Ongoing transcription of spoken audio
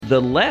The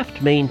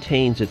left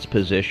maintains its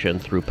position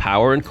through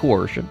power and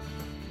coercion.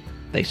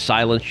 They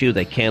silence you,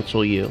 they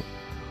cancel you,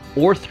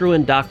 or through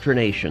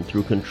indoctrination,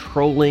 through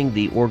controlling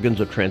the organs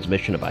of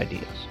transmission of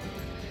ideas.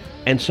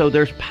 And so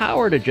there's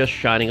power to just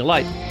shining a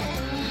light.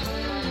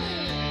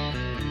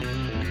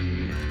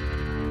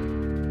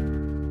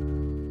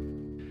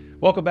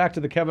 Welcome back to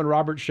the Kevin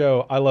Roberts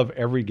Show. I love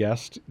every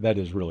guest. That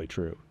is really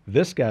true.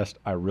 This guest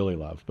I really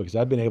love because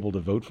I've been able to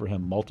vote for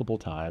him multiple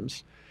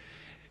times,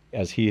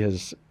 as he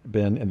has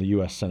been in the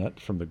U.S. Senate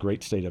from the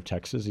great state of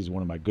Texas. He's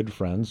one of my good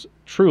friends.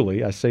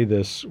 Truly, I say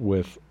this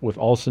with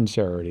all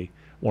sincerity,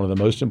 one of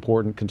the most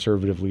important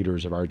conservative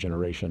leaders of our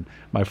generation,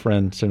 my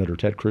friend, Senator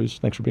Ted Cruz.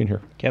 Thanks for being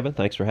here. Kevin,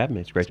 thanks for having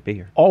me. It's great to be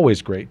here.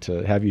 Always great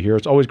to have you here.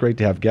 It's always great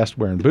to have guests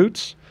wearing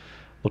boots.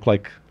 Look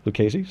like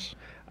Lucchese's.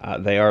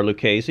 They are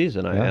Lucchese's,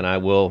 and I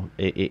will,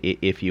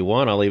 if you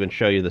want, I'll even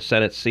show you the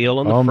Senate seal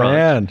on the front. Oh,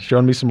 man,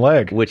 showing me some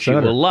leg. Which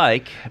Senator. You will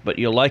like, but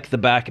you'll like the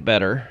back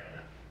better,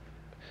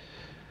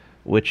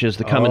 which is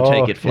the come and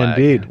take it flag,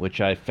 indeed.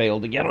 Which I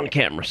failed to get on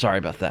camera. Sorry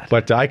about that.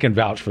 But I can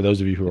vouch for those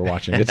of you who are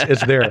watching.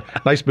 It's there.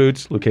 Nice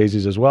boots,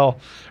 Lucchese's as well.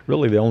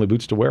 Really the only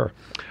boots to wear.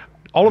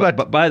 All of that.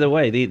 But by the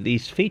way,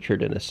 these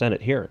featured in a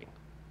Senate hearing.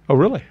 Oh,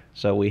 really?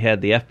 So we had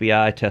the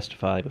FBI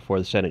testify before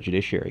the Senate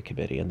Judiciary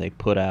Committee, and they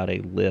put out a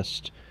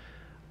list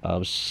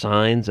of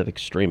signs of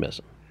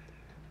extremism.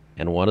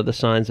 And one of the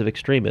signs of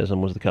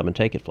extremism was the come and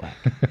take it flag.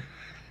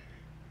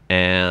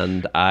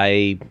 And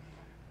I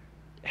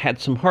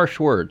had some harsh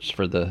words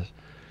for the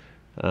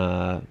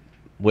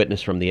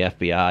witness from the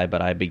FBI,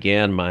 but I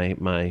began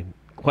my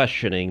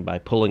questioning by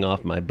pulling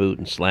off my boot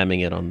and slamming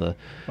it on the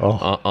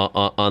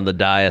on the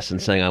dais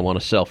and saying, "I want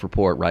to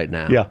self-report right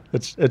now." Yeah,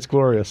 it's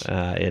glorious.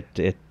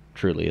 It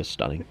truly is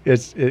stunning.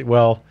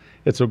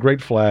 It's a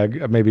great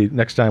flag. Maybe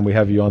next time we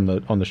have you on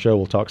the show,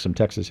 we'll talk some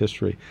Texas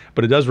history.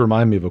 But it does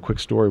remind me of a quick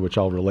story, which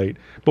I'll relate.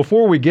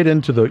 Before we get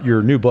into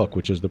your new book,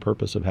 which is the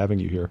purpose of having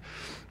you here,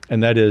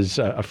 and that is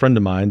a friend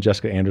of mine,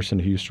 Jessica Anderson,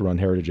 who used to run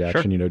Heritage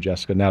Action. Sure. You know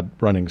Jessica, now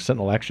running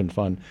Sentinel Action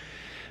Fund,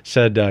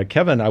 said,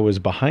 Kevin, I was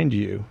behind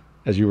you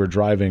as you were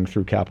driving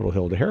through Capitol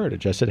Hill to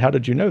Heritage. I said, how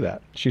did you know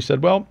that? She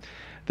said, well,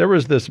 there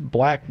was this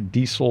black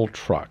diesel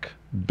truck,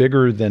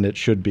 bigger than it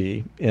should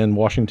be, in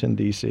Washington,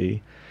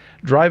 D.C.,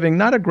 driving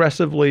not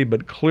aggressively,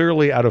 but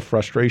clearly out of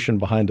frustration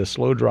behind a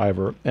slow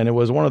driver. And it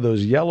was one of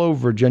those yellow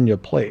Virginia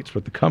plates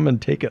with the come and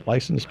take it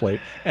license plate.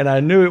 And I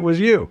knew it was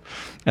you.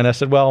 And I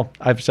said, well,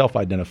 I've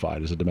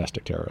self-identified as a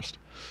domestic terrorist.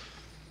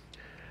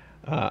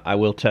 I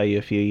will tell you,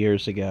 a few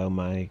years ago,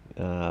 my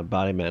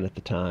body man at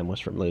the time was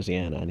from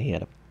Louisiana, and he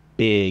had a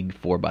big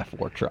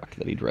 4x4 truck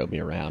that he drove me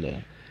around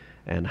in.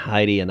 And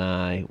Heidi and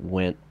I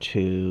went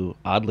to,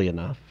 oddly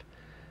enough,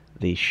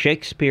 the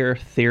Shakespeare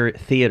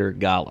Theater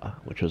Gala,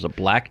 which was a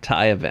black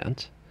tie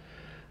event.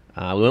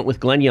 We went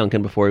with Glenn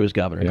Youngkin before he was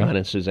governor. Yeah. Glenn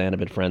and Suzanne have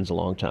been friends a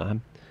long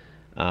time.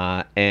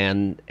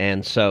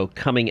 And so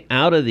coming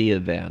out of the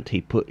event,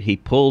 he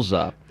pulls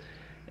up,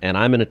 and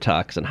I'm in a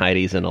tux, and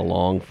Heidi's in a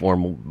long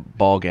formal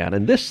ball gown,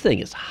 and this thing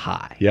is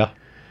high. Yeah.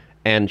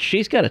 And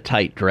she's got a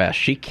tight dress.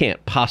 She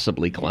can't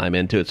possibly climb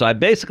into it. So I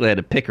basically had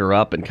to pick her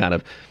up and kind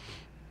of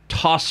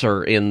toss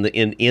her in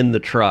the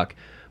truck.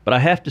 But I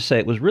have to say,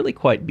 it was really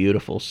quite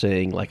beautiful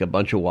seeing like a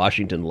bunch of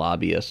Washington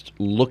lobbyists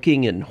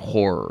looking in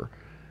horror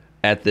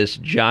at this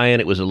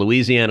giant, it was a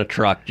Louisiana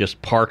truck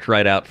just parked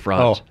right out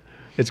front. Oh,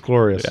 it's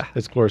glorious. Yeah.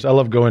 It's glorious. I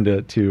love going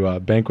to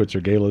banquets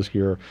or galas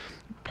here,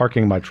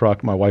 parking my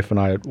truck. My wife and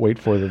I wait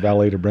for the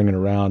valet to bring it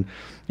around,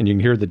 and you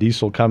can hear the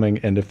diesel coming.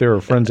 And if there are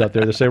friends out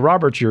there that say,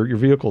 Roberts, your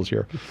vehicle's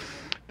here.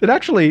 It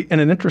actually, in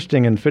an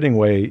interesting and fitting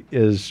way,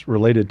 is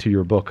related to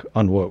your book,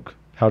 Unwoke,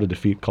 How to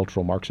Defeat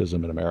Cultural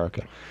Marxism in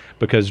America.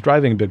 Because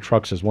driving big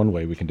trucks is one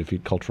way we can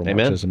defeat cultural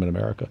Amen. Marxism in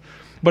America.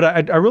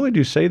 But I really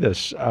do say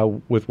this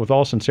with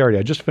all sincerity.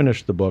 I just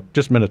finished the book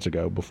just minutes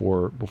ago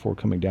before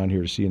coming down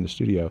here to see you in the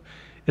studio.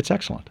 It's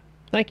excellent.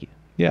 Thank you.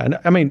 Yeah, and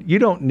I mean, you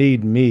don't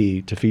need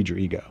me to feed your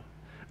ego,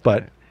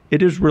 but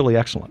it is really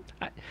excellent.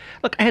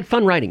 Look, I had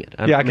fun writing it.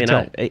 I can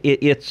tell.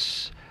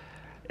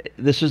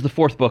 This is the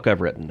fourth book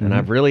I've written, and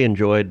I've really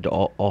enjoyed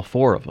all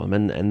four of them.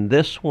 And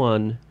this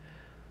one,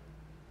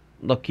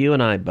 look, you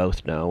and I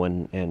both know,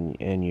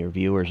 and your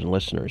viewers and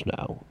listeners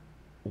know,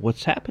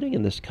 what's happening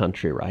in this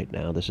country right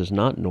now. This is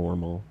not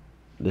normal.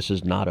 This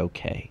is not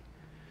okay.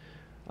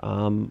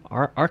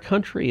 Our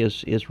country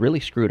is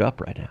really screwed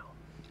up right now.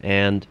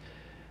 And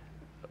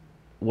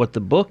what the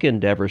book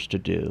endeavors to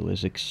do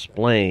is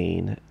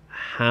explain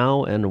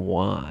how and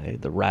why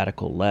the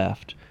radical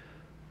left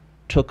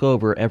took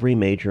over every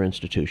major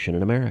institution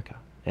in America.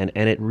 And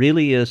it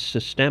really is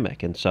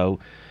systemic. And so,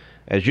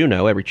 as you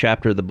know, every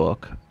chapter of the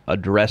book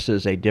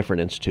addresses a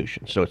different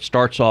institution. So it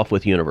starts off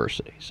with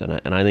universities.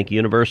 And I think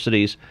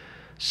universities,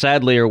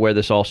 sadly, are where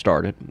this all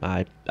started.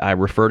 I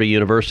refer to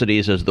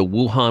universities as the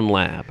Wuhan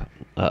lab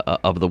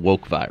of the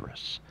woke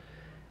virus.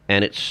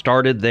 And it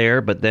started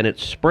there, but then it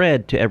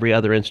spread to every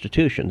other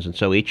institutions. And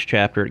so each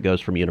chapter, it goes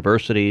from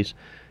universities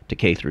to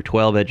K through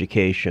 12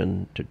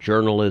 education, to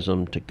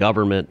journalism, to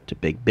government, to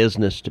big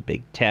business, to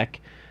big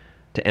tech.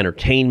 to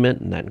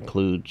entertainment, and that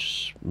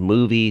includes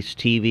movies,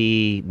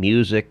 TV,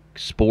 music,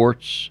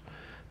 sports,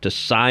 to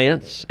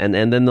science. And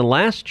then the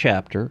last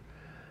chapter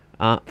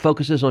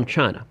focuses on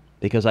China,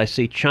 because I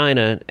see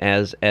China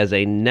as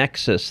a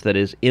nexus that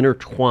is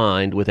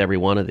intertwined with every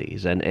one of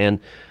these. And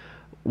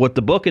what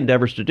the book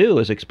endeavors to do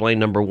is explain,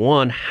 number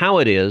one, how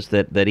it is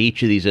that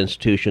each of these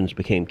institutions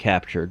became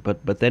captured,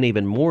 but then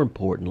even more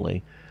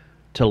importantly,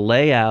 to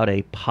lay out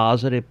a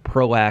positive,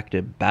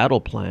 proactive battle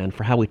plan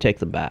for how we take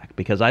them back.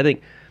 Because I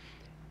think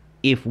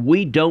if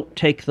we don't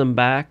take them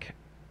back,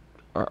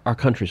 our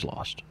country's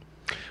lost.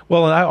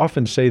 Well, and I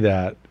often say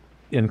that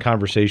in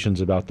conversations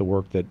about the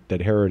work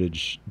that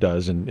Heritage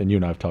does, and you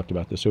and I have talked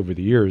about this over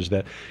the years,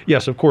 that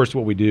yes, of course,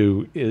 what we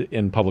do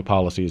in public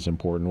policy is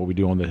important. What we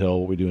do on the Hill,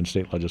 what we do in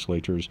state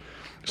legislatures,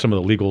 some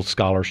of the legal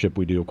scholarship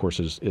we do, of course,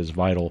 is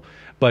vital.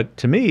 But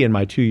to me, in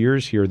my 2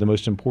 years here, the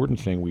most important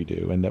thing we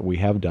do, and that we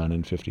have done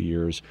in 50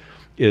 years,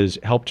 is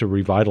help to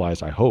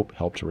revitalize, I hope,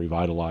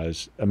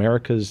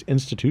 America's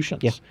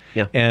institutions.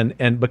 Yeah.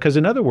 And because,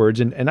 in other words,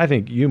 and I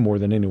think you more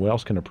than anyone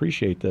else can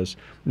appreciate this,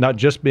 not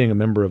just being a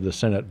member of the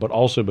Senate, but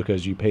also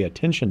because you pay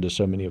attention to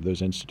so many of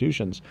those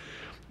institutions,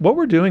 what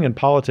we're doing in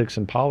politics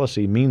and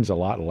policy means a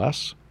lot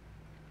less.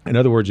 In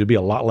other words, it'd be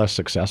a lot less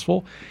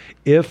successful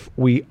if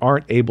we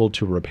aren't able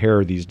to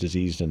repair these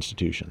diseased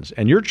institutions.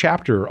 And your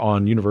chapter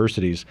on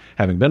universities,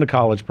 having been a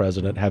college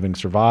president, having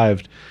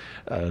survived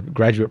a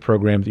graduate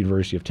program at the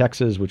University of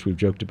Texas, which we've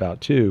joked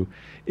about too,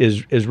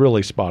 is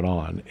really spot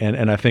on.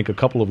 And I think a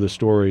couple of the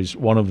stories,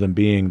 one of them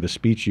being the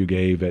speech you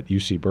gave at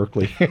UC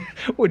Berkeley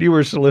when you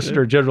were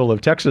Solicitor General of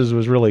Texas,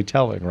 was really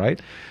telling,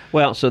 right?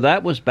 Well, so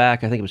that was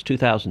back, I think it was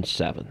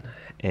 2007.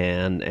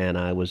 And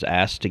I was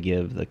asked to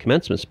give the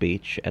commencement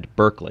speech at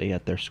Berkeley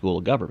at their School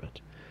of Government.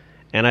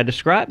 And I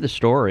described the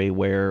story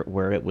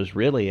where it was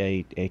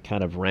really a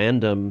kind of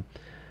random,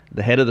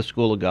 the head of the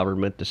School of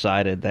Government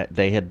decided that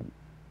they had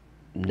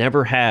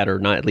never had, or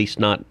not, at least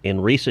not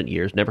in recent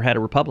years, never had a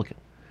Republican.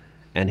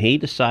 And he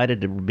decided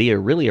to be a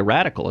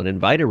radical and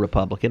invite a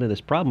Republican, and his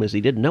problem is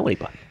he didn't know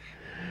anybody.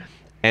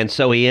 And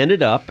so he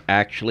ended up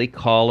actually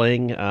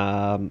calling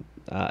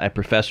a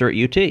professor at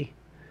UT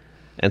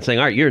and saying,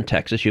 all right, you're in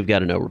Texas, you've got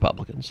to know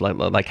Republicans.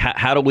 Like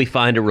how do we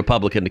find a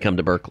Republican to come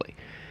to Berkeley?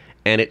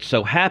 And it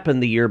so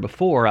happened the year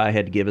before I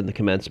had given the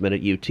commencement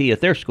at UT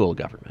at their School of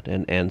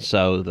Government. And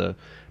so the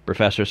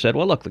professor said,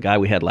 well, look, the guy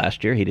we had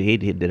last year, he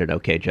did an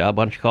okay job.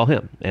 Why don't you call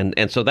him?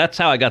 And so that's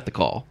how I got the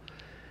call.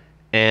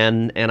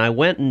 And I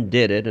went and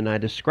did it, and I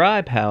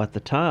described how at the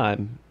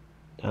time,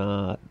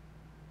 I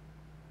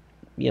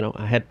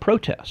had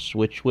protests,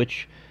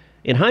 which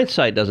in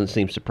hindsight doesn't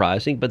seem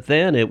surprising, but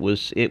then it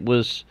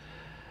was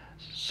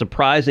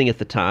surprising at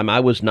the time. I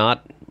was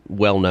not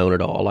well known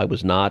at all. I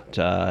was not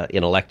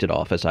in elected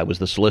office. I was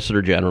the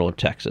Solicitor General of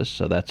Texas,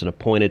 so that's an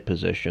appointed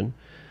position.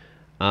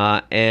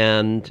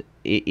 And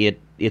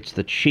it's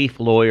the chief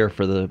lawyer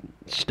for the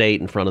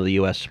state in front of the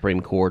U.S. Supreme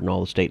Court and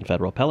all the state and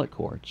federal appellate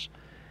courts.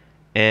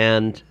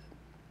 And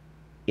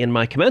in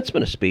my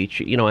commencement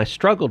speech, I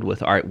struggled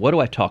with, all right, what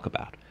do I talk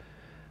about?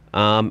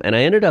 And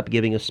I ended up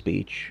giving a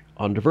speech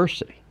on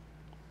diversity,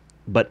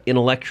 but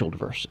intellectual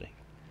diversity.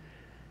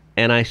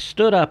 And I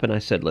stood up and I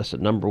said,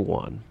 listen, number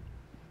one,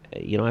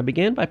 I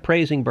began by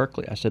praising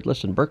Berkeley. I said,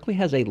 listen, Berkeley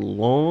has a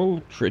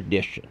long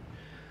tradition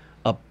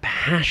of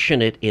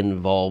passionate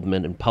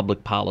involvement in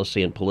public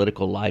policy and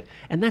political life,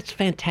 and that's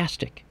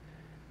fantastic.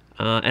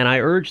 And I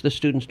urge the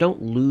students,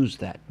 don't lose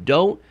that.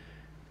 Don't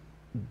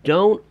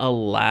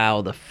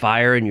allow the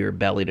fire in your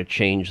belly to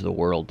change the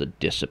world to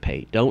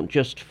dissipate. Don't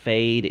just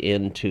fade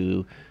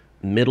into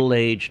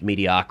middle-aged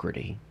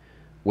mediocrity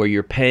where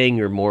you're paying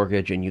your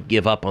mortgage and you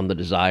give up on the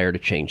desire to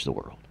change the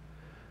world.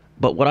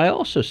 But what I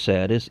also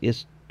said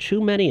is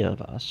too many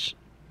of us,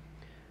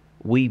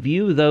 we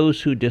view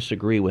those who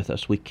disagree with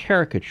us, we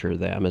caricature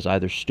them as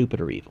either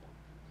stupid or evil.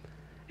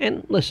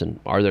 And listen,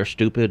 are there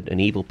stupid and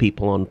evil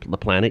people on the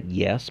planet?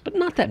 Yes, but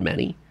not that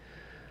many.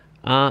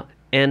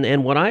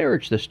 And what I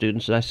urged the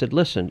students, I said,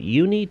 listen,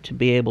 you need to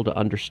be able to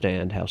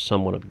understand how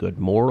someone of good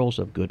morals,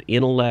 of good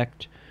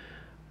intellect,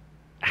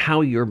 how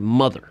your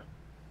mother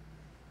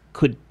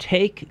could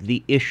take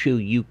the issue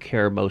you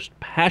care most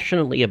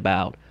passionately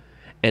about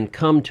and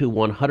come to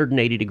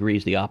 180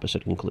 degrees the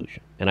opposite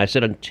conclusion. And I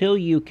said, until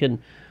you can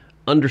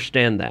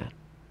understand that,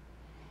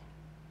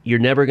 you're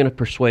never going to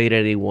persuade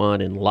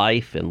anyone in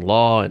life, in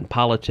law, in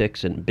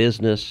politics, in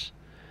business.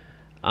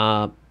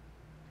 And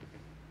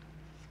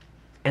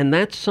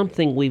that's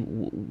something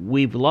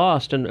we've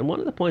lost. And one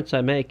of the points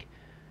I make,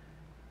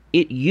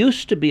 it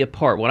used to be a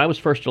part, when I was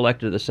first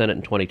elected to the Senate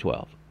in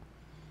 2012,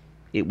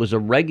 it was a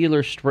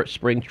regular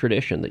spring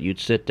tradition that you'd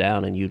sit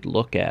down and you'd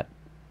look at,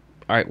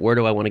 all right, where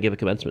do I want to give a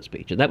commencement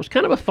speech? And that was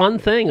kind of a fun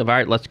thing of, all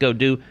right, let's go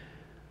do.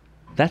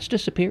 That's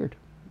disappeared.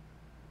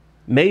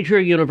 Major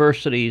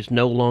universities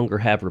no longer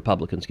have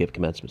Republicans give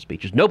commencement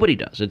speeches. Nobody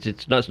does.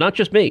 It's not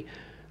just me.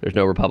 There's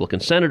no Republican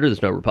senator.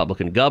 There's no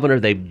Republican governor.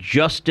 They've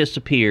just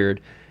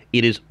disappeared.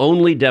 It is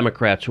only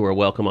Democrats who are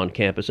welcome on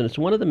campus. And it's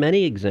one of the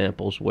many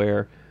examples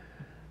where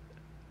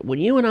when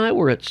you and I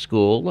were at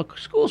school, look,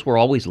 schools were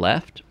always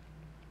left.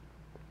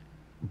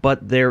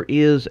 but there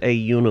is a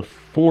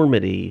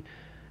uniformity,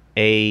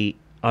 an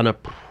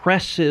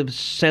oppressive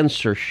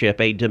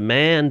censorship, a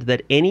demand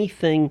that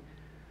anything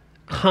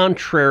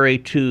contrary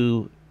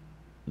to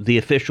the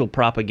official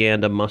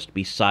propaganda must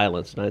be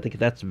silenced. And I think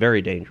that's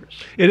very dangerous.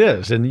 It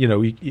is. And,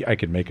 I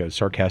could make a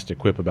sarcastic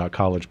quip about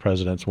college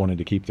presidents wanting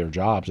to keep their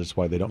jobs. That's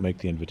why they don't make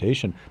the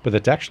invitation. But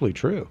that's actually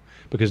true,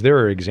 because there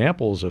are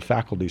examples of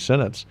faculty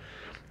senates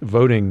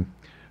voting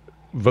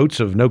votes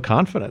of no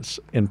confidence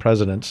in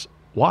presidents.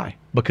 Why?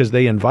 Because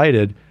they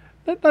invited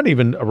not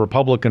even a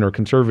Republican or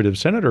conservative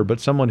senator, but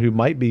someone who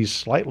might be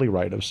slightly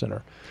right of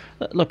center.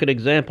 Look, an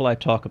example I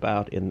talk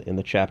about in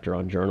the chapter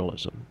on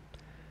journalism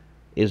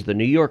is the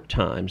New York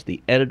Times.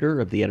 The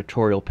editor of the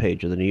editorial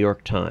page of the New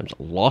York Times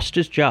lost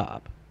his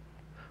job.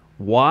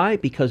 Why?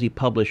 Because he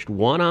published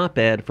one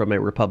op-ed from a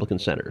Republican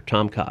senator,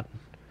 Tom Cotton.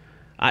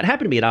 It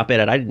happened to be an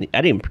op-ed I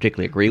didn't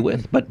particularly agree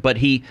with, but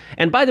he,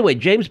 and by the way,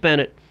 James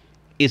Bennett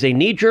is a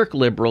knee-jerk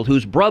liberal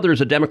whose brother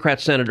is a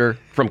Democrat senator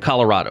from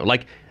Colorado.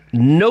 Like,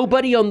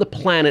 nobody on the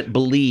planet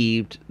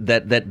believed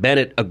that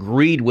Bennett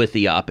agreed with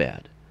the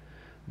op-ed.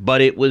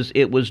 But it was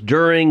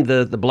during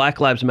the Black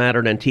Lives Matter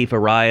and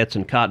Antifa riots,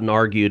 and Cotton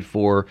argued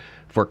for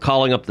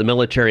calling up the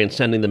military and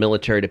sending the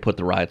military to put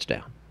the riots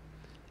down.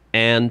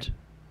 And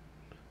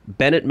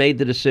Bennett made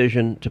the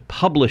decision to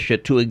publish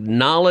it, to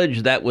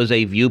acknowledge that was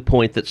a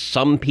viewpoint that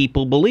some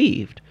people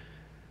believed.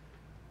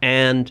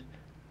 And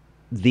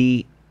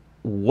the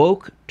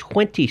woke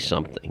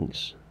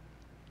 20-somethings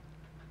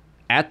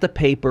at the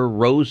paper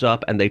rose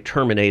up and they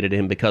terminated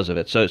him because of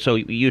it. So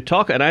you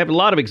talk, and I have a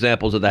lot of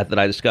examples of that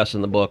I discuss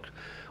in the book,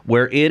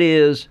 where it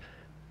is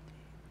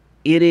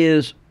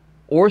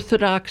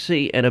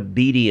orthodoxy and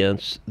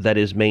obedience that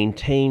is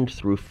maintained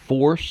through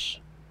force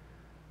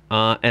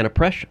and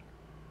oppression.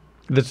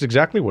 That's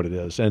exactly what it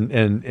is.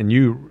 And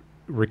you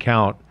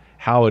recount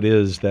how it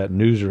is that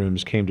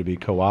newsrooms came to be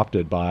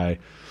co-opted by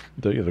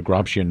the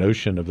Gramscian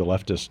notion of the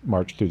leftist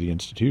march through the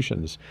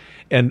institutions.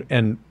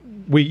 And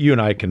you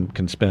and I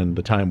can spend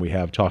the time we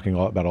have talking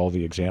about all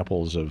the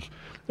examples of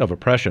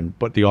oppression,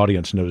 but the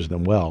audience knows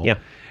them well. Yeah.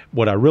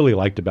 What I really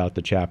liked about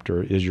the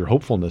chapter is your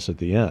hopefulness at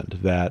the end,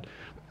 that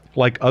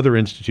like other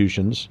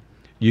institutions,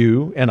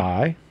 you and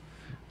I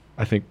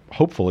think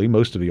hopefully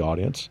most of the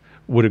audience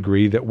would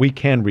agree that we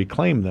can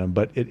reclaim them,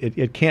 but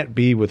it can't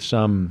be with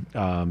some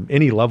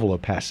any level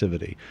of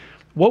passivity.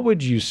 What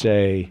would you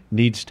say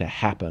needs to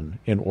happen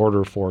in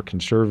order for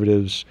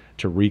conservatives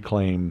to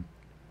reclaim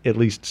at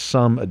least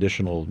some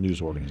additional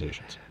news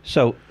organizations?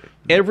 So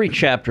every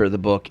chapter of the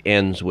book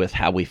ends with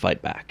how we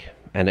fight back.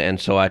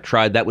 And so I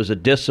tried, that was a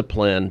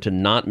discipline, to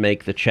not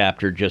make the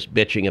chapter just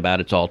bitching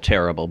about it's all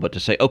terrible, but to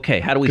say,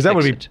 okay, how do we fix it?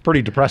 Because that would be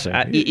pretty depressing.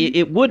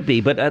 It would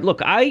be, but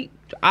look, I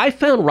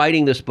found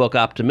writing this book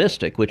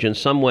optimistic, which in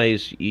some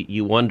ways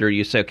you wonder,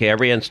 you say, okay,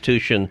 every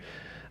institution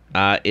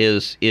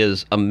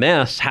is a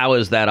mess. How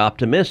is that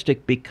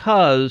optimistic?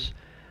 Because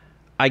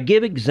I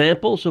give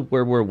examples of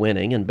where we're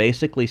winning and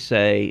basically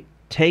say,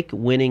 take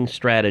winning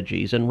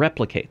strategies and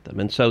replicate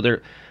them. And so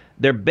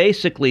they're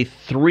basically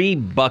three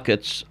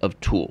buckets of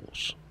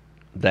tools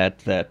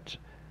that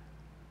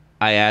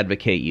I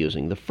advocate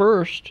using. The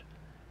first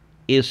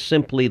is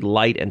simply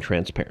light and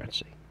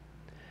transparency.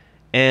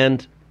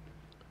 And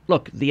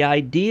look, the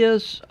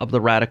ideas of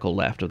the radical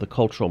left, of the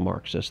cultural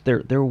Marxists,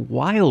 they're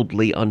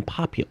wildly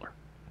unpopular.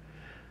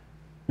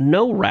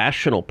 No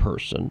rational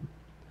person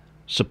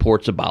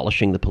supports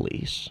abolishing the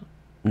police.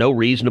 No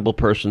reasonable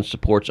person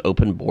supports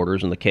open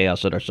borders and the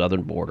chaos at our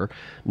southern border.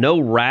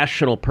 No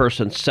rational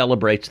person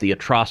celebrates the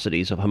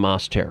atrocities of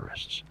Hamas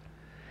terrorists.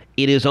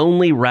 It is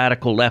only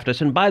radical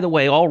leftists. And by the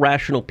way, all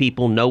rational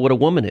people know what a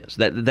woman is.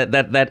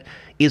 That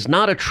is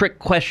not a trick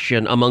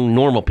question among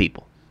normal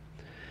people.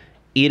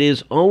 It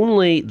is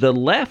only the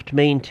left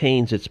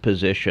maintains its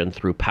position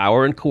through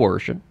power and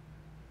coercion.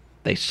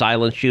 They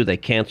silence you, they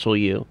cancel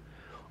you,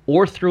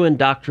 or through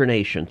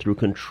indoctrination, through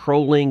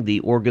controlling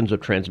the organs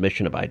of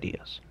transmission of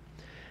ideas.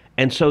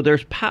 And so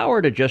there's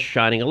power to just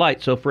shining a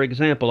light. So, for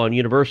example, on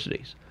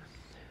universities,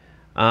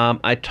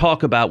 I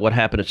talk about what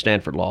happened at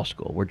Stanford Law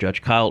School, where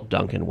Judge Kyle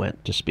Duncan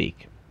went to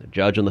speak. The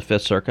judge on the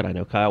Fifth Circuit, I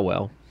know Kyle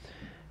well.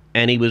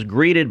 And he was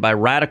greeted by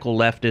radical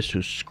leftists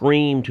who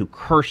screamed, who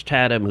cursed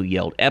at him, who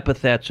yelled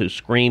epithets, who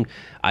screamed,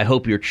 "I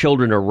hope your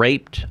children are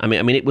raped." I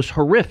mean, it was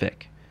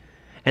horrific.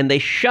 And they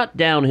shut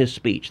down his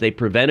speech. They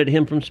prevented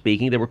him from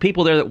speaking. There were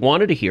people there that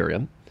wanted to hear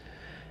him.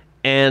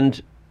 And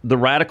the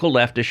radical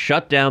leftists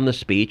shut down the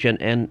speech,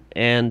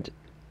 and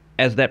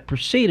as that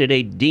proceeded,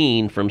 a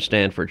dean from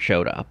Stanford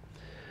showed up.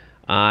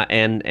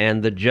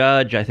 And the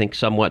judge, I think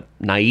somewhat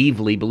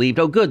naively, believed,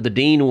 oh, good, the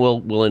dean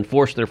will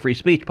enforce their free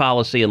speech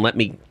policy and let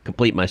me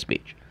complete my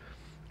speech.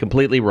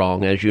 Completely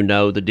wrong. As you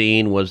know, the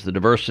dean was the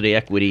diversity,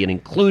 equity, and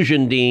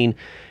inclusion dean,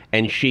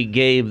 and she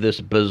gave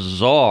this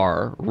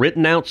bizarre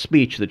written-out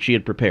speech that she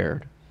had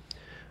prepared,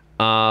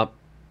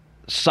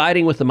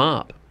 siding with the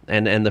mob.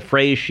 And the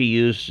phrase she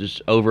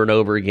uses over and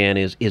over again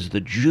is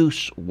the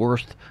juice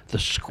worth the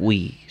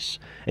squeeze?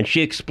 And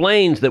she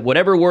explains that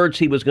whatever words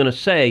he was going to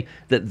say,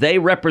 that they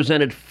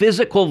represented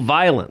physical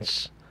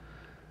violence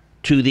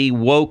to the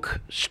woke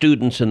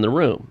students in the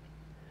room.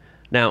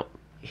 Now,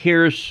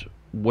 here's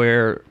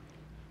where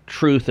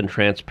truth and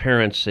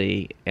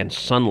transparency and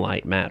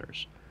sunlight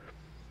matters.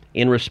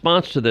 In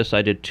response to this,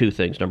 I did two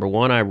things. Number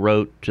one, I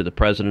wrote to the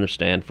president of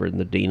Stanford and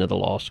the dean of the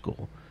law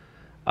school,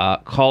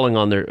 calling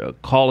on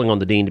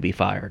the dean to be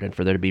fired and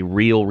for there to be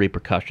real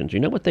repercussions. You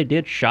know what they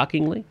did?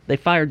 Shockingly, they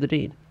fired the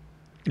dean.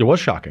 It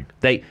was shocking.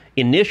 They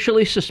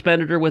initially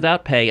suspended her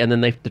without pay, and then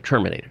they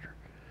terminated her.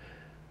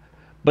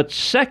 But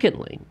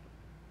secondly,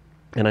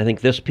 and I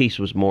think this piece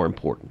was more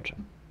important,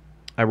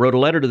 I wrote a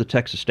letter to the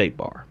Texas State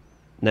Bar.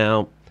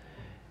 Now,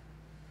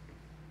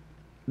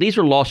 these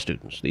are law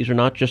students. These are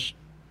not just,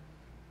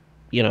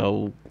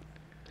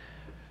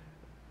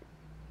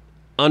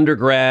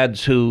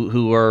 undergrads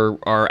who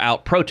are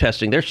out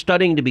protesting. They're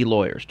studying to be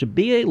lawyers. To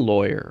be a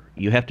lawyer,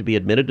 you have to be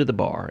admitted to the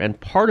bar, and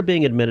part of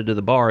being admitted to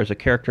the bar is a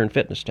character and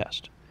fitness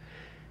test.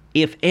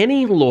 If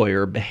any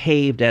lawyer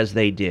behaved as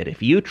they did,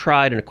 if you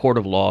tried in a court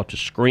of law to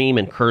scream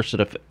and curse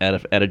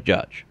at a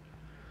judge,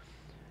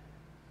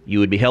 you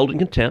would be held in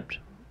contempt,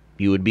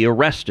 you would be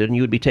arrested, and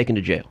you would be taken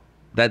to jail.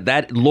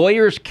 That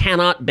lawyers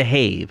cannot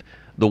behave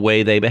the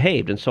way they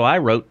behaved. And so I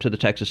wrote to the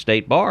Texas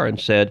State Bar and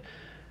said,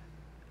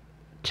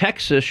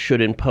 Texas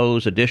should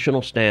impose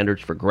additional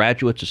standards for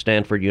graduates of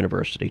Stanford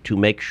University to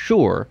make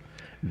sure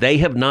they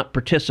have not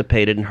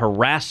participated in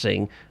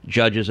harassing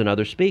judges and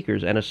other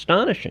speakers. And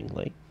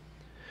astonishingly,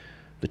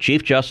 the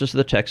Chief Justice of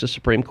the Texas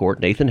Supreme Court,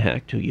 Nathan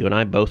Hecht, who you and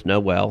I both know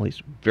well,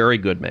 he's a very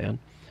good man,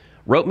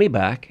 wrote me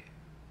back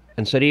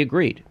and said he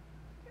agreed.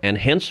 And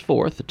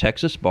henceforth, the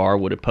Texas Bar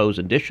would impose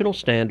additional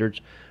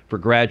standards for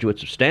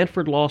graduates of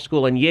Stanford Law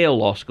School and Yale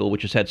Law School,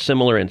 which has had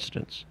similar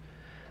incidents.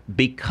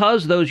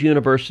 Because those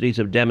universities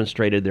have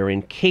demonstrated they're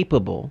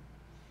incapable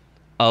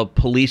of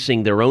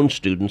policing their own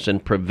students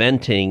and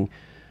preventing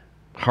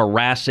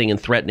harassing and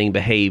threatening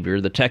behavior,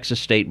 the Texas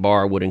State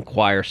Bar would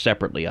inquire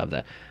separately of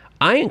that.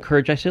 I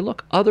say,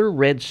 look, other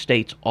red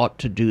states ought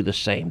to do the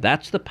same.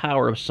 That's the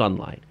power of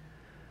sunlight.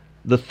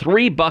 The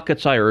three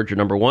buckets I urge are,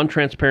 number one,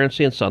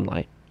 transparency and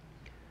sunlight.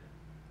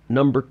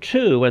 Number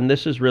two, and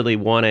this is really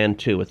one and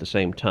two at the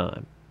same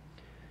time,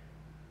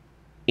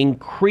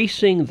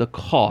 increasing the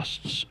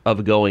costs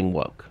of going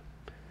woke.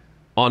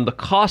 On the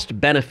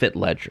cost-benefit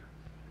ledger,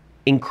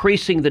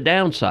 increasing the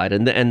downside.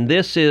 And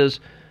this is,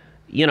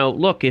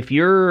 look, if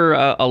you're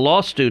a law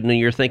student and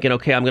you're thinking,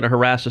 okay, I'm going to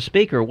harass a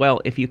speaker, well,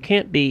 if you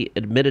can't be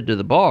admitted to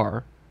the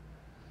bar,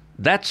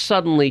 that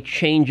suddenly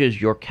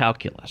changes your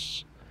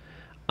calculus.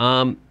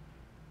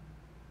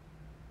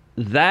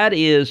 That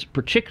is,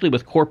 particularly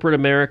with corporate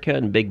America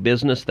and big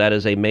business, that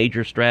is a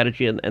major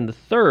strategy. And the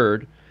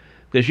third,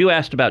 because you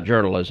asked about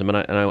journalism, and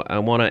I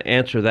want to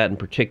answer that in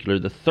particular,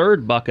 the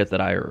third bucket that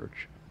I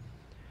urge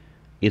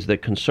is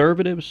that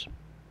conservatives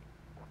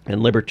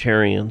and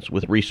libertarians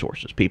with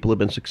resources, people who have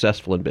been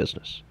successful in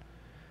business,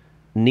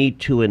 need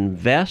to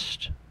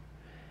invest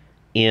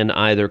in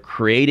either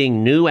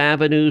creating new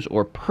avenues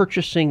or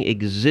purchasing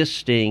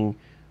existing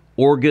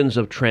organs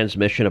of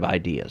transmission of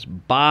ideas.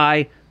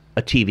 Buy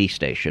a TV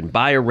station,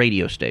 buy a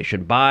radio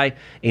station, buy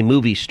a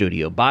movie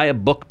studio, buy a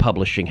book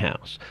publishing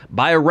house,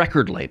 buy a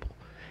record label.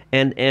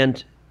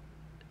 And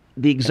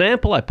the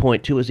example I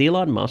point to is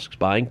Elon Musk's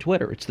buying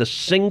Twitter. It's the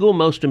single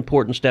most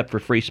important step for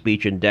free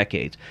speech in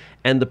decades.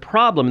 And the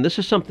problem, and this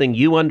is something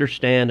you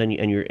understand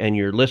and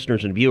your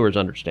listeners and viewers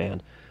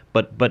understand,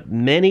 but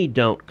many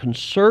don't.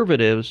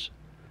 Conservatives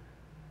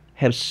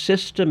have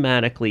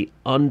systematically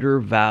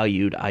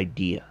undervalued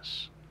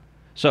ideas.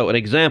 So an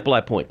example I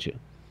point to.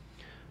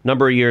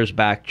 Number of years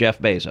back, Jeff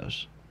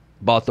Bezos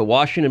bought the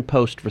Washington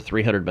Post for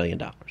 $300 million.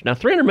 Now,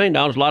 $300 million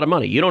is a lot of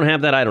money. You don't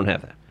have that, I don't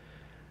have that.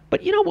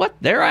 But you know what?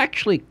 There are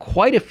actually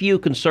quite a few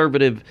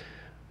conservative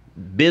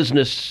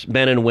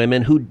businessmen and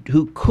women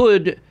who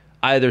could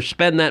either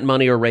spend that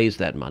money or raise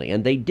that money,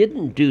 and they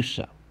didn't do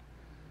so.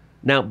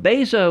 Now,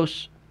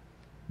 Bezos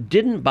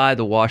didn't buy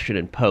the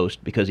Washington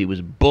Post because he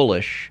was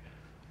bullish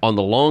on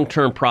the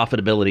long-term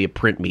profitability of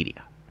print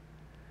media.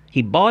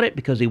 He bought it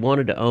because he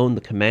wanted to own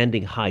the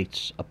commanding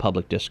heights of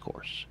public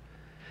discourse.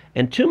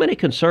 And too many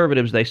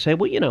conservatives, they say,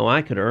 well,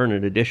 I could earn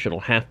an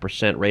additional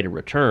 0.5% rate of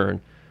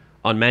return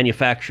on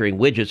manufacturing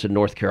widgets in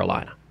North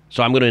Carolina,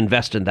 so I'm going to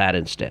invest in that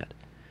instead.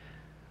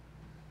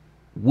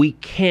 We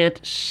can't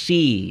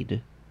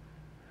cede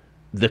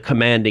the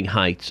commanding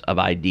heights of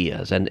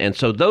ideas. And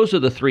so those are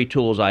the three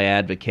tools I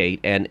advocate,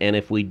 and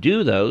if we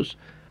do those,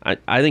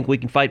 I think we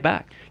can fight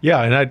back.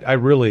 Yeah, and I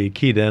really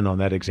keyed in on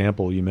that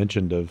example you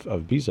mentioned of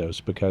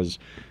Bezos because,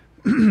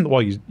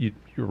 while you're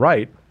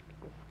right,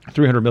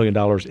 $300 million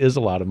is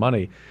a lot of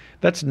money.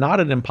 That's not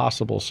an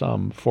impossible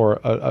sum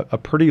for a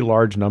pretty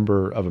large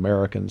number of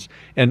Americans.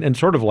 And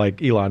sort of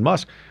like Elon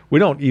Musk, we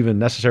don't even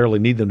necessarily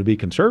need them to be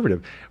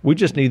conservative. We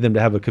just need them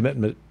to have a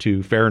commitment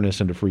to fairness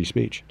and to free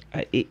speech.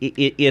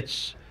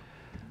 It's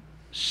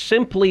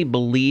simply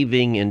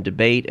believing in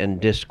debate and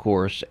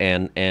discourse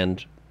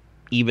and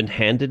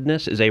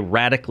even-handedness is a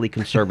radically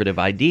conservative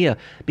idea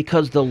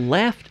because the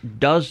left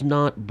does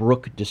not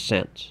brook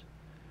dissent.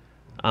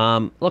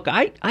 Look,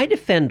 I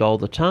defend all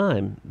the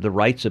time the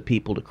rights of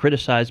people to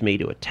criticize me,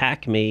 to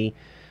attack me.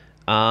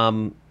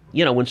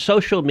 When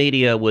social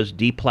media was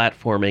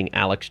deplatforming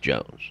Alex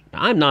Jones,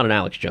 I'm not an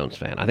Alex Jones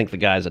fan. I think the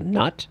guy's a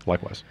nut.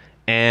 Likewise.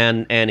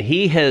 And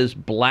he has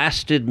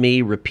blasted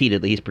me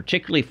repeatedly. He's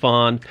particularly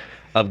fond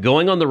of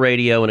going on the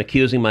radio and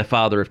accusing my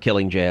father of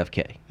killing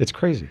JFK. It's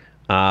crazy.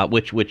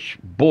 Which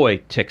boy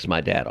ticks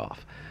my dad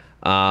off.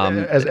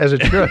 As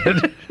it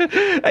should.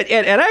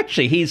 and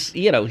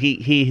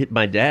actually,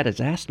 my dad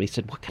has asked me, he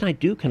said, what can I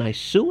do? Can I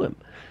sue him?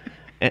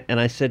 And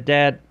I said,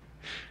 Dad,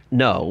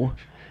 no.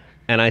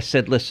 And I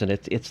said, listen,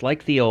 it's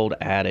like the old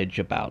adage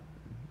about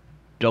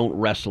don't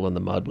wrestle in the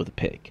mud with a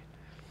pig.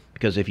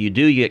 Because if you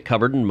do, you get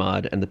covered in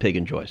mud and the pig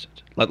enjoys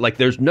it. Like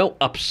there's no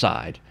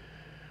upside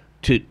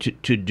to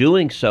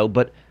doing so.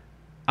 But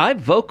I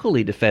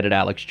vocally defended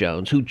Alex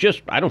Jones, who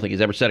I don't think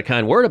he's ever said a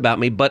kind word about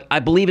me, but I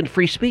believe in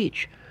free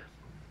speech.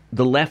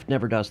 The left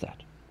never does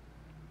that.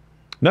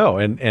 No,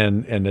 and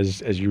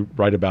as you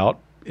write about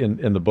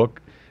in the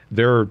book,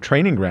 their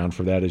training ground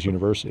for that is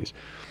universities.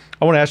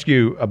 I want to ask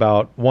you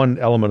about one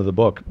element of the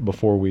book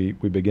before we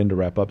begin to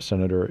wrap up,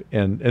 Senator.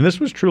 And this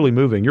was truly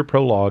moving. Your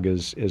prologue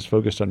is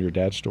focused on your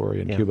dad's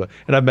story in Cuba.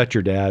 And I've met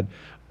your dad.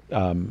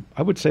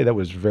 I would say that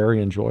was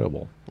very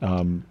enjoyable.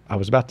 I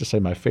was about to say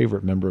my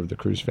favorite member of the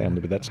Cruz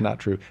family, but that's not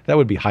true. That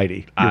would be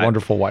Heidi, your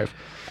wonderful wife.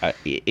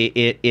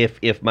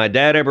 If my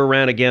dad ever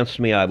ran against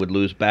me, I would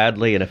lose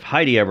badly, and if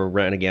Heidi ever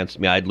ran against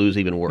me, I'd lose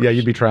even worse. Yeah,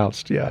 you'd be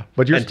trounced. Yeah,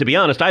 and to be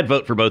honest, I'd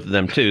vote for both of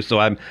them too. So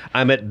I'm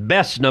at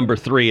best number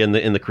 3 in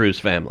the Cruz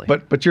family.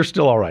 But you're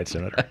still all right,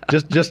 Senator.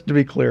 just to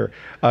be clear,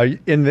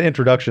 in the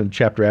introduction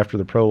chapter after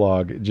the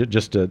prologue,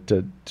 just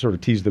to sort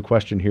of tease the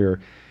question here.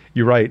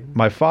 You write,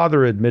 my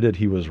father admitted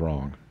he was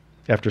wrong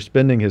after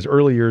spending his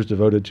early years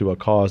devoted to a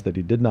cause that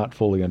he did not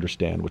fully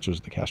understand, which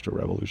was the Castro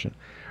Revolution.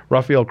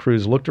 Rafael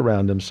Cruz looked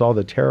around him, saw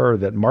the terror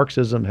that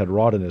Marxism had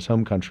wrought in his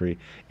home country,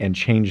 and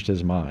changed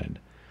his mind.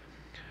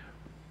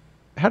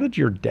 How did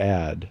your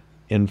dad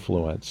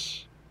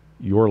influence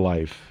your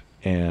life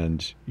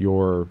and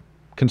your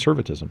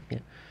conservatism?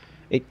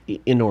 Yeah.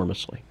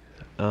 Enormously.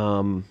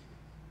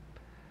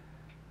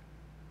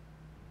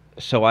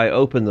 So I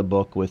opened the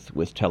book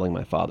with telling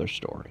my father's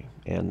story,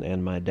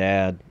 and my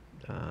dad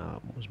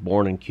was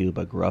born in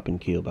Cuba, grew up in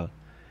Cuba,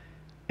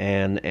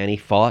 and he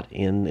fought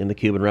in the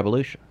Cuban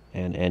Revolution,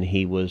 and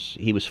he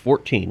was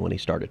 14 when he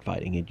started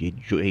fighting.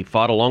 He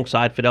fought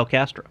alongside Fidel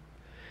Castro,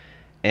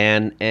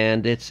 and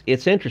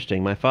it's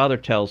interesting. My father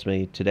tells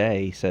me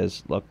today, he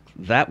says, look,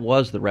 that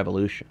was the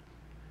revolution.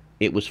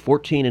 It was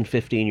 14 and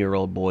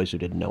 15-year-old boys who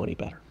didn't know any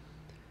better.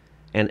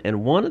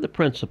 And one of the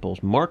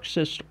principles,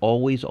 Marxists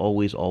always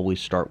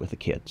start with the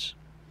kids.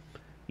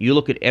 You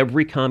look at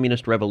every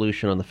communist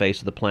revolution on the face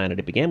of the planet,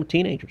 it began with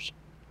teenagers.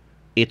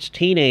 It's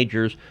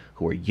teenagers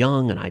who are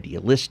young and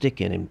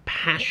idealistic and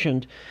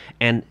impassioned,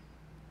 and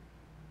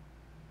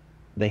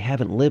they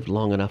haven't lived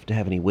long enough to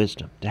have any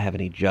wisdom, to have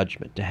any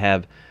judgment, to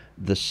have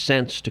the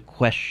sense to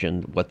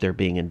question what they're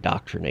being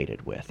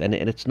indoctrinated with. And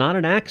it's not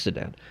an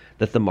accident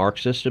that the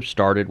Marxists have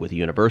started with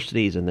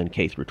universities and then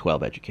K through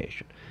 12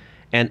 education.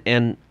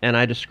 And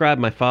I described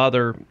my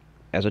father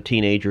as a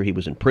teenager. He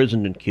was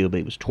imprisoned in Cuba.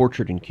 He was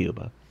tortured in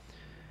Cuba.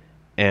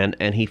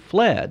 And he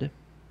fled.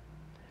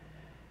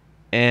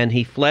 And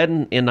he fled in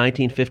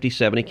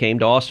 1957. He came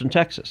to Austin,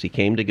 Texas. He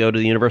came to go to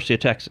the University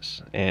of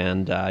Texas.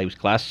 And he was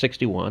class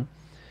 61.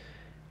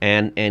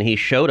 And he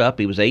showed up.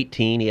 He was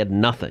 18. He had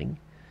nothing.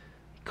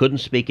 He couldn't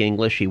speak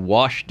English. He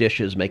washed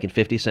dishes, making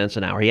 50 cents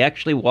an hour. He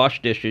actually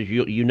washed dishes.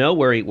 You know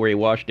where he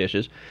washed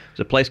dishes. It's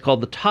a place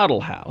called the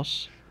Tuttle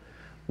House,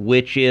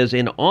 which is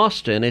in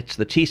Austin. It's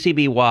the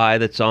TCBY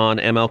that's on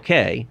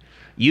MLK.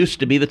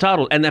 Used to be the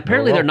Tuttle, and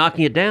apparently they're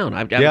knocking it down.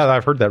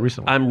 I've heard that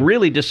recently. I'm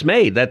really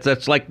dismayed.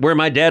 That's like where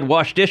my dad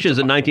washed dishes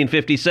in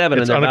 1957.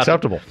 It's and they're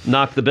unacceptable. About to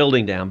knock the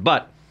building down.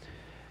 But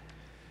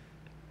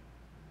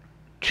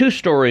 2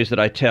 stories that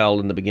I tell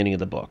in the beginning of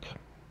the book.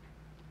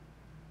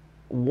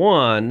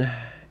 One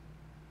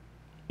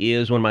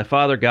is when my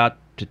father got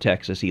to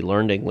Texas, he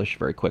learned English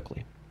very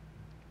quickly.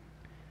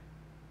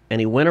 And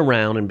he went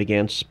around and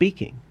began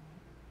speaking.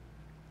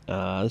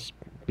 This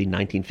would be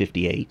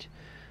 1958,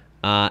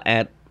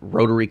 at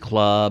Rotary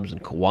clubs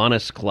and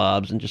Kiwanis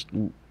clubs and just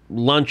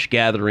lunch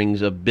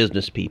gatherings of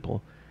business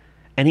people.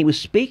 And he was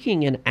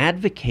speaking and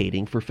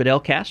advocating for Fidel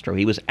Castro.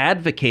 He was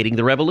advocating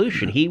the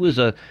revolution. He was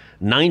a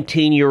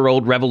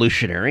 19-year-old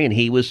revolutionary, and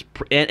he was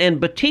and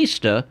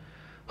Batista,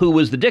 who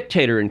was the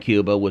dictator in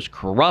Cuba, was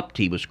corrupt.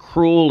 He was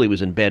cruel. He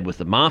was in bed with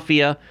the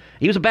mafia.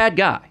 He was a bad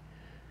guy.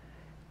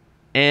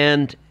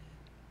 And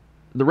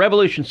the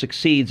revolution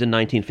succeeds in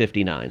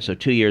 1959, so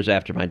 2 years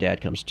after my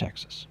dad comes to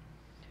Texas.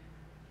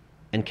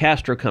 And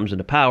Castro comes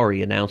into power.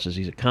 He announces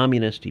he's a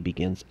communist. He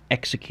begins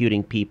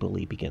executing people.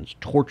 He begins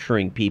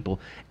torturing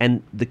people.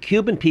 And the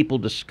Cuban people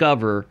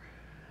discover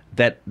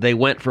that they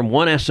went from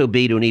one SOB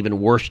to an even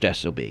worse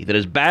SOB. That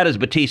as bad as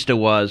Batista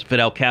was,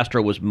 Fidel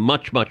Castro was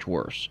much, much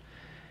worse.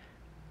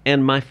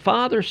 And my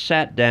father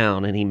sat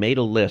down and he made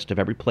a list of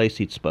every place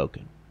he'd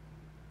spoken.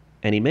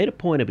 And he made a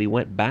point of he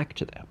went back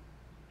to them.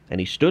 And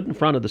he stood in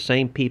front of the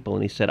same people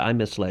and he said, I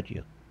misled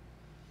you.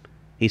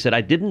 He said,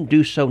 I didn't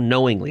do so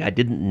knowingly. I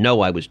didn't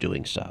know I was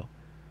doing so.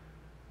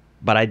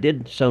 But I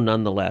did so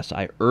nonetheless.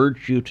 I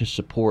urge you to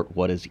support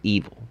what is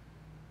evil.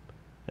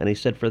 And he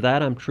said, for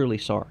that, I'm truly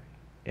sorry.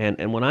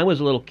 And when I was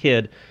a little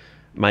kid,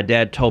 my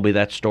dad told me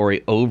that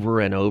story over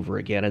and over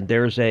again. And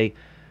there's a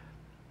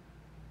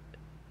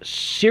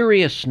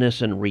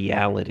seriousness and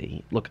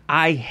reality. Look,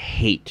 I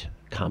hate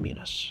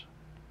communists.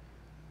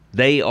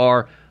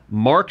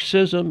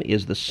 Marxism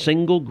is the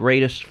single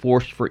greatest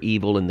force for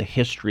evil in the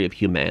history of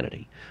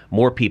humanity.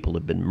 More people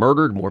have been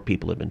murdered, more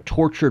people have been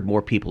tortured,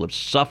 more people have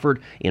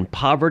suffered in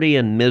poverty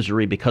and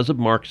misery because of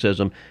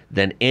Marxism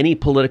than any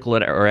political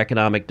or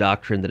economic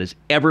doctrine that has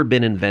ever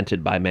been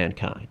invented by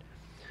mankind.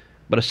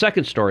 But a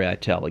second story I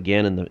tell,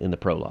 again in the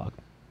prologue,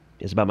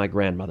 is about my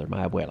grandmother,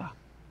 my abuela.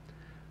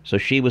 So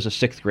she was a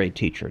 6th grade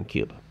teacher in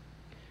Cuba.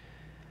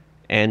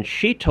 And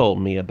she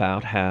told me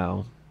about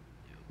how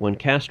when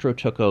Castro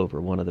took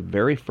over, one of the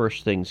very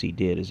first things he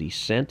did is he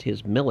sent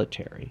his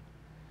military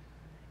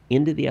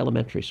into the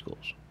elementary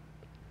schools.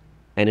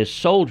 And his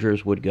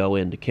soldiers would go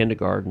into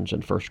kindergartens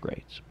and first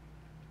grades.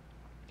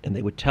 And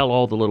they would tell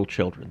all the little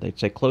children, they'd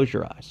say, close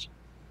your eyes.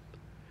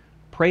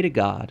 Pray to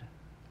God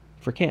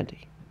for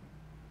candy.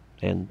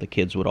 And the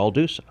kids would all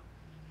do so.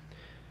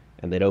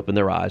 And they'd open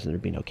their eyes and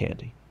there'd be no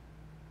candy.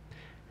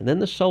 And then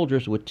the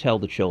soldiers would tell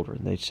the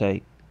children, they'd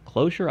say,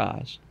 close your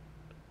eyes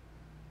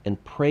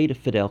and pray to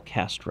Fidel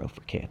Castro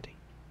for candy.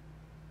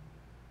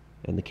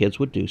 And the kids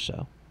would do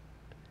so.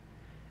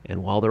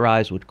 And while their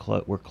eyes were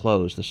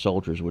closed, the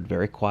soldiers would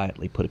very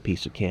quietly put a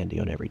piece of candy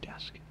on every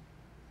desk.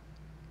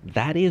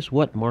 That is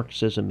what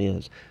Marxism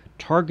is,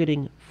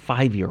 targeting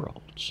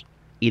 5-year-olds.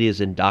 It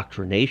is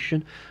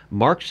indoctrination.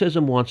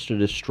 Marxism wants to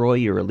destroy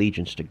your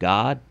allegiance to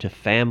God, to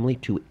family,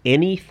 to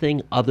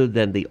anything other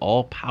than the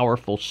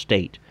all-powerful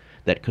state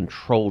that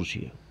controls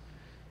you.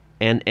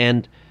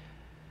 And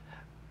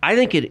I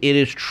think it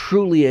is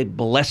truly a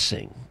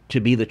blessing to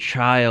be the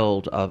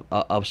child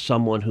of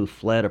someone who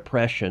fled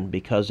oppression,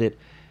 because it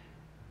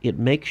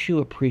makes you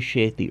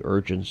appreciate the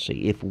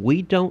urgency. If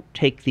we don't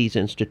take these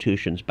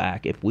institutions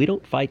back, if we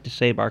don't fight to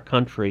save our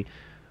country,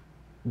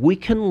 we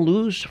can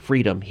lose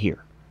freedom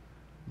here.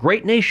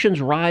 Great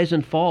nations rise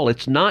and fall.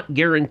 It's not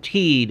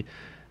guaranteed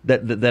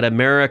that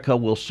America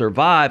will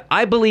survive.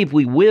 I believe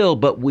we will,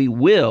 but we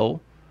will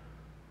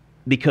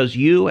because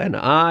you and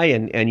I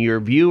and your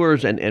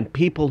viewers and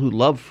people who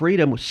love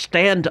freedom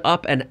stand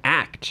up and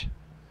act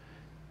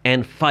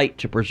and fight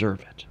to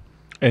preserve it.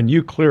 And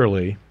you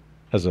clearly,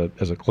 as a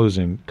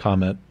closing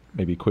comment,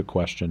 maybe quick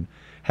question,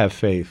 have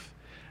faith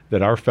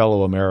that our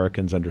fellow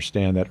Americans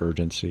understand that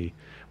urgency,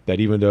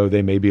 that even though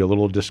they may be a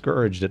little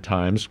discouraged at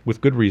times,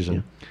 with good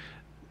reason,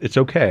 it's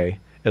okay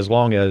as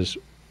long as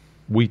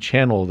we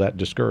channel that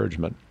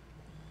discouragement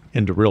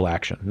into real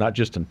action, not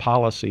just in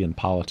policy and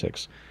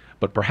politics,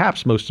 but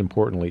perhaps most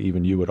importantly,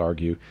 even you would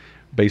argue,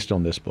 based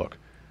on this book,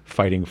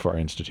 fighting for our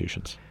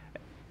institutions.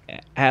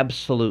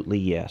 Absolutely,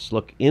 yes.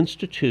 Look,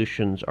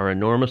 institutions are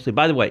enormously...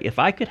 By the way, if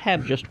I could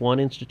have just one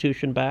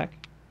institution back,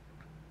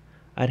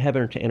 I'd have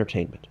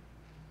entertainment.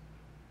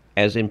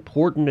 As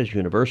important as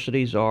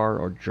universities are,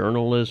 or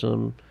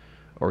journalism,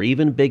 or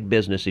even big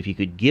business, if you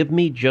could give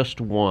me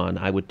just one,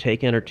 I would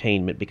take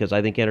entertainment, because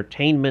I think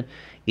entertainment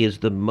is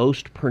the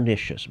most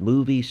pernicious.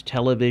 Movies,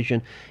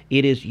 television,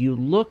 it is... You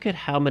look at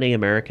how many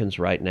Americans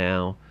right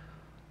now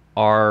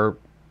are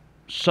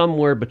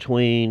somewhere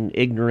between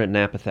ignorant and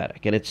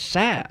apathetic, and it's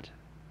sad.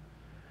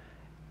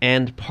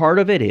 And part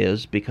of it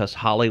is because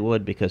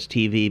Hollywood, because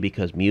TV,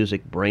 because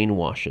music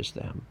brainwashes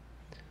them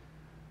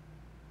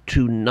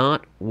to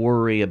not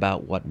worry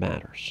about what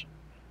matters,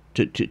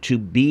 to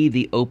be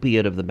the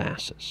opiate of the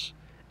masses.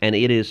 And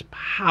it is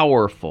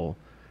powerful,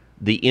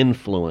 the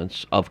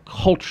influence of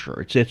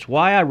culture. It's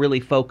why I really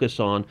focus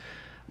on,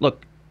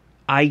 look,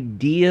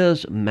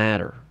 ideas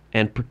matter,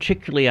 and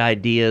particularly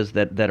ideas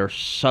that are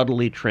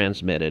subtly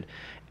transmitted.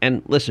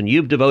 And listen,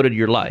 you've devoted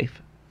your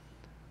life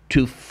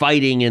to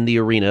fighting in the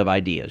arena of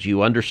ideas.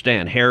 You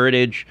understand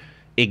heritage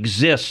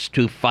exists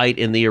to fight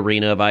in the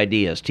arena of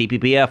ideas.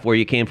 TPPF, where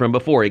you came from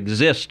before,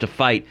 exists to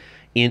fight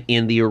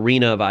in the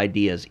arena of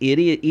ideas. It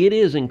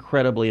is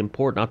incredibly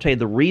important. I'll tell you,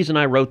 the reason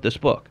I wrote this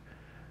book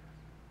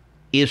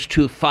is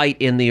to fight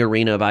in the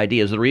arena of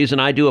ideas. The reason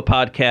I do a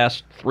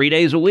podcast 3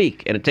 days a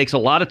week, and it takes a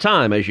lot of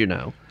time, as you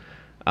know,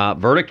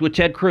 Verdict with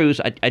Ted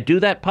Cruz, I do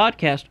that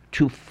podcast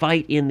to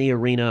fight in the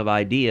arena of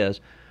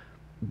ideas.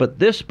 But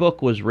this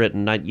book was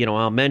written,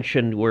 I'll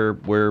mention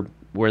we're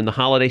in the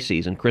holiday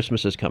season.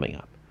 Christmas is coming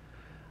up.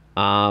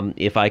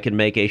 If I can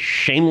make a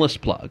shameless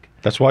plug.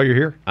 That's why you're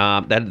here.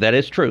 That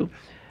is true.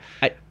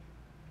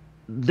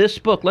 This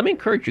book, let me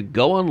encourage you,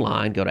 go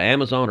online, go to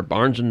Amazon or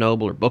Barnes &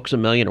 Noble or Books A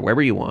Million or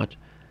wherever you want,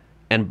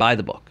 and buy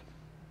the book.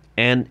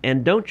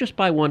 And don't just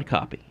buy one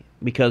copy,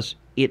 because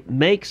it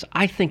makes,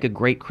 I think, a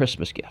great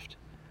Christmas gift.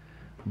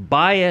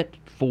 Buy it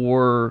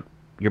for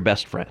your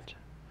best friend.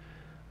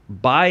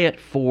 Buy it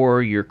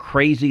for your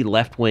crazy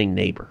left-wing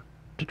neighbor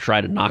to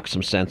try to knock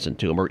some sense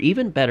into him. Or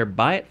even better,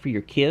 buy it for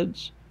your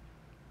kids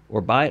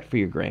or buy it for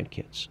your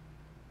grandkids.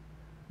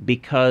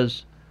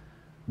 Because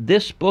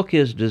this book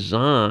is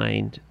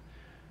designed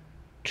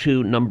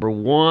to, number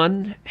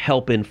one,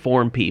 help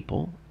inform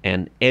people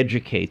and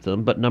educate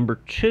them, but number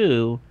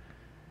two,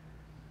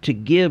 to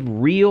give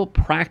real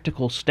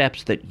practical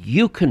steps that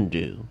you can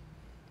do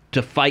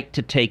to fight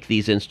to take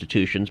these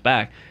institutions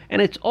back.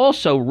 And it's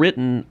also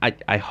written,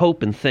 I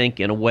hope and think,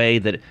 in a way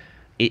that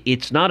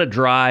it's not a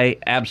dry,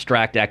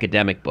 abstract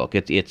academic book.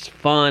 It's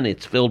fun.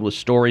 It's filled with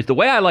stories. The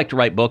way I like to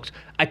write books,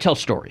 I tell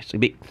stories.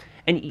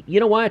 And you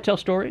know why I tell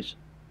stories?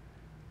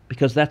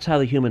 Because that's how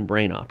the human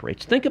brain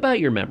operates. Think about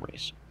your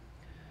memories.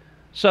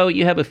 So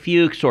you have a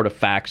few sort of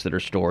facts that are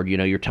stored,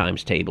 your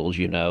times tables,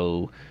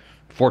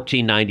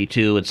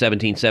 1492 and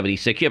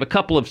 1776. You have a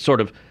couple of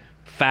sort of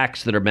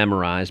facts that are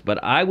memorized,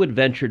 but I would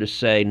venture to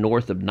say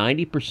north of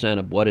 90%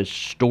 of what is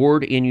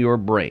stored in your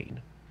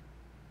brain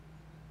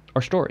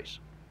are stories.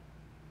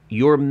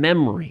 Your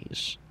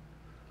memories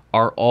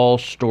are all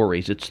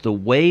stories. It's the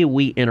way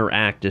we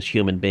interact as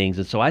human beings.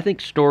 And so I think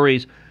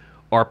stories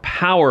are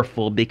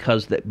powerful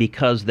because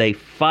they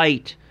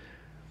fight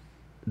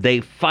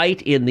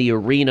in the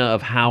arena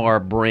of how our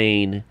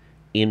brain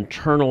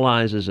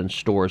internalizes and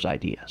stores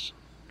ideas.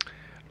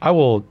 I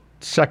will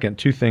second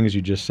two things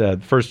you just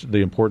said. First, the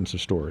importance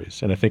of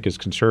stories. And I think as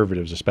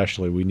conservatives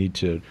especially, we need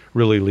to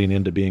really lean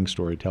into being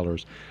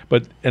storytellers.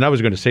 And I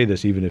was going to say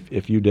this even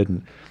if you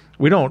didn't.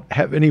 We don't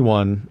have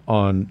anyone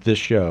on this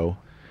show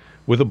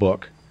with a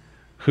book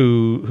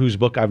whose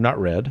book I've not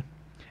read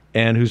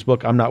and whose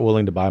book I'm not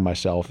willing to buy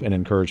myself and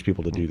encourage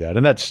people to do that.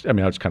 And that's, I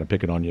was kind of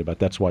picking on you, but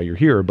that's why you're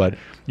here. But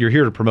you're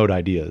here to promote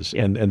ideas,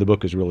 and the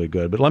book is really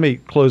good. But let me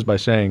close by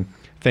saying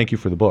thank you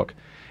for the book,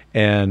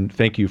 and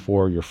thank you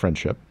for your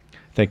friendship.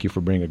 Thank you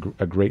for being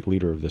a great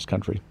leader of this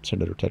country,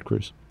 Senator Ted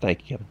Cruz.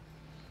 Thank you, Kevin.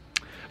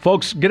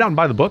 Folks, get out and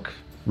buy the book.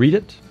 Read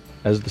it.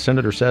 As the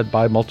senator said,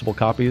 buy multiple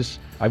copies.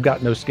 I've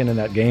got no skin in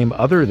that game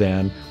other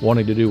than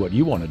wanting to do what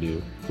you want to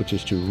do, which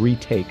is to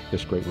retake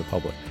this great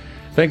republic.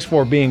 Thanks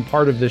for being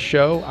part of this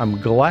show. I'm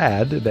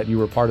glad that you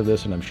were part of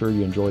this, and I'm sure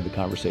you enjoyed the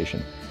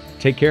conversation.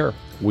 Take care.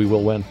 We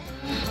will win.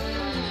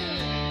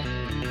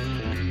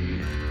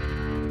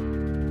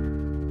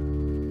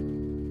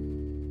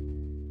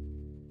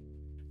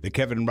 The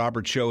Kevin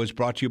Roberts Show is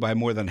brought to you by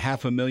more than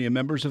 500,000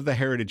 members of the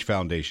Heritage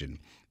Foundation.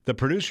 The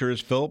producer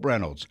is Philip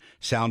Reynolds.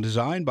 Sound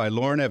design by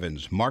Lauren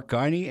Evans, Mark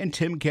Guiney, and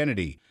Tim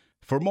Kennedy.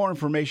 For more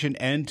information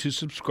and to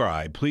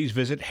subscribe, please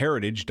visit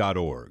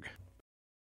heritage.org.